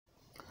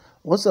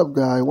What's up,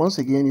 guy? Once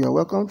again, you are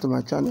welcome to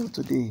my channel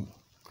today.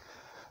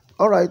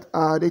 All right,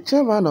 the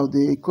chairman of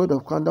the Code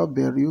of Conduct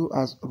Bureau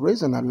has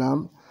raised an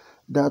alarm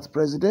that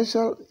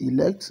presidential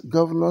elect,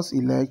 governors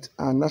elect,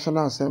 and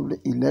National Assembly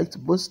elect,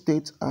 both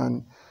state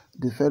and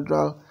the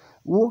federal,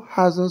 who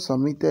hasn't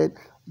submitted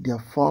their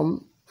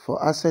form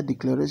for asset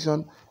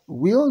declaration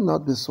will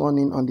not be sworn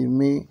in on the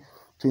May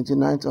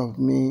 29th of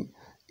May,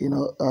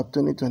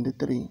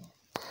 2023.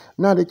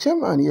 Now, the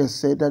chairman here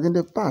said that in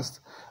the past,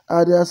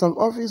 there are some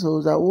office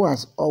holders who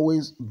has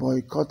always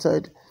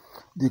boycotted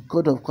the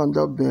Code of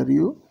Conduct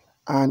Bureau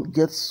and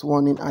get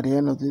sworn in at the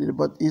end of the day,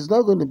 but it's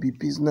not going to be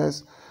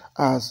business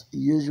as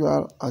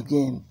usual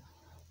again.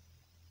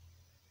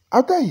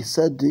 After he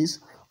said this,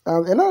 a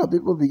lot of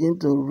people begin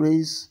to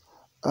raise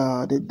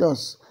the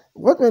dust.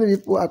 What many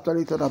people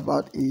actually thought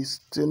about is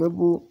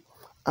Tinubu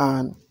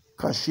and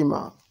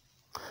Kashima.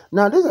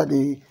 Now, these are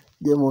the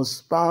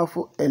most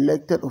powerful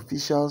elected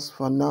officials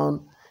for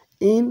now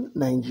in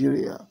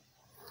Nigeria.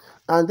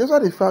 And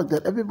despite the fact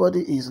that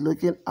everybody is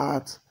looking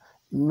at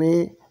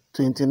May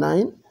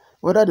 29,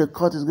 whether the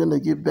court is going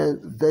to give a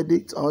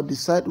verdict or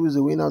decide who is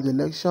the winner of the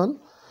election,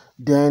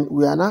 then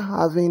we are now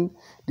having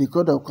the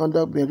Code of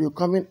Conduct Bureau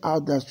coming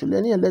out that should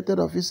any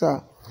elected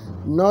officer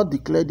not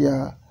declare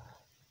their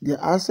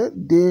asset,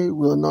 they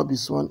will not be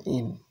sworn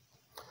in.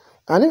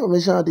 And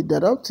information added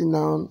that up to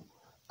now,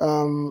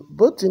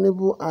 both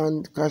Tinubu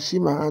and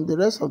Kashima and the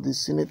rest of the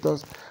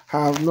senators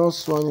have not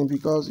sworn in,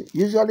 because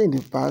usually in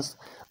the past,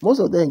 most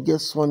of them get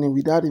sworn in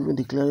without even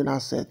declaring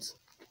assets.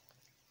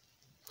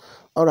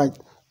 All right,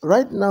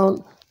 right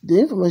now, the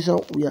information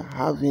we are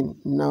having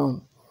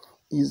now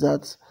is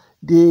that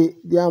the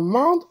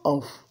amount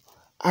of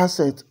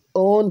assets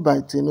owned by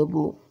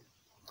Tinubu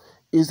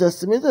is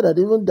estimated that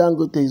even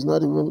Dangote is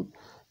not even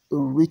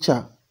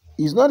richer.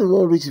 He's not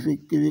even rich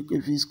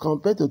if he's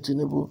compared to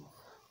Tinubu.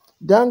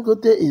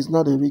 Dangote is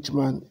not a rich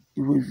man,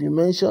 if you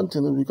mention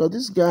Tinubu, because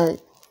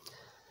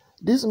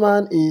this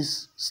man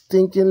is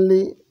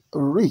stinkingly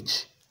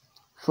rich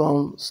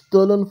from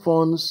stolen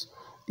funds,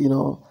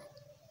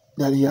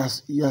 that he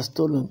has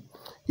stolen.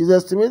 It's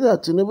estimated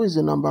that Tinubu is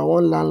the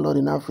 #1 landlord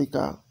in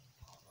Africa.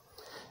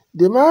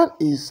 The man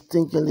is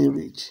stinkingly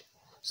rich.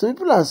 So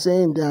people are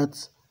saying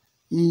that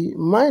he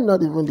might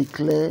not even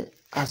declare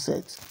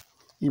assets.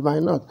 He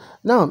might not.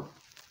 Now,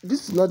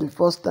 this is not the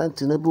first time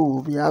Tinubu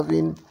will be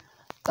having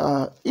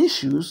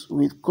issues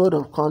with Code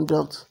of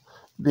Conduct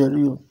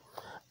Bureau.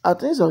 I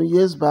think some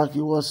years back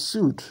he was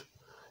sued,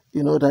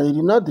 that he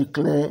did not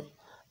declare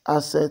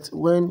assets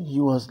when he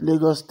was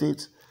Lagos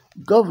State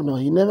governor.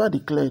 He never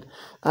declared.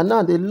 And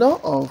now the law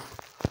of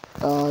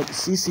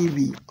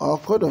CCB, or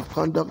Code of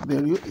Conduct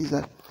Bureau, is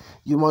that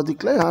you must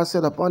declare your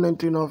asset upon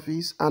entering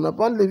office, and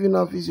upon leaving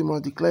office you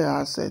must declare your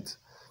asset.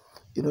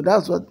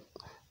 That's what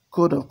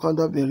Code of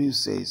Conduct Bureau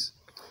says.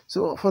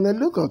 So from the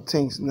look of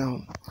things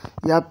now,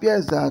 it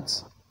appears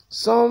that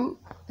some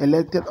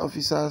elected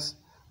officers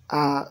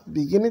are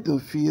beginning to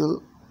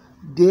feel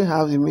they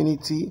have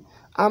immunity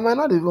and might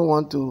not even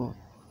want to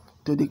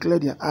declare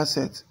their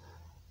assets.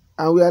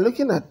 And we are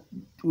looking at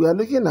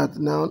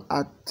now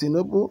at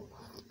Tinubu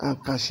and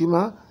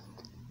Kashima.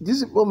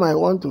 These people might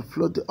want to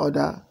float the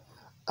order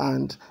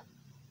and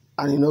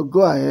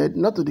go ahead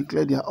not to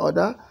declare their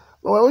order.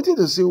 But we're waiting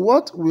to see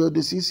what will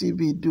the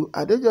CCB do.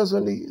 Are they just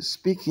only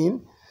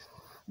speaking?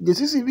 The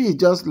CCB is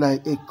just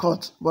like a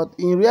court, but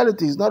in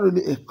reality it's not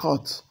really a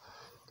court.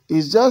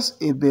 It's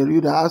just a bureau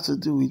that has to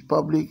do with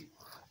public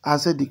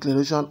asset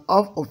declaration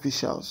of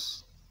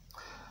officials.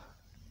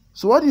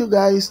 So what do you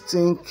guys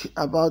think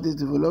about this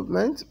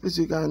development? Please,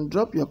 you can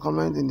drop your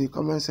comment in the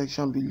comment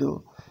section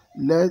below.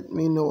 Let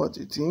me know what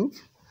you think.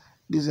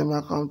 This is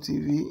Malcolm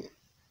TV.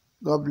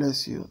 God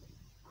bless you.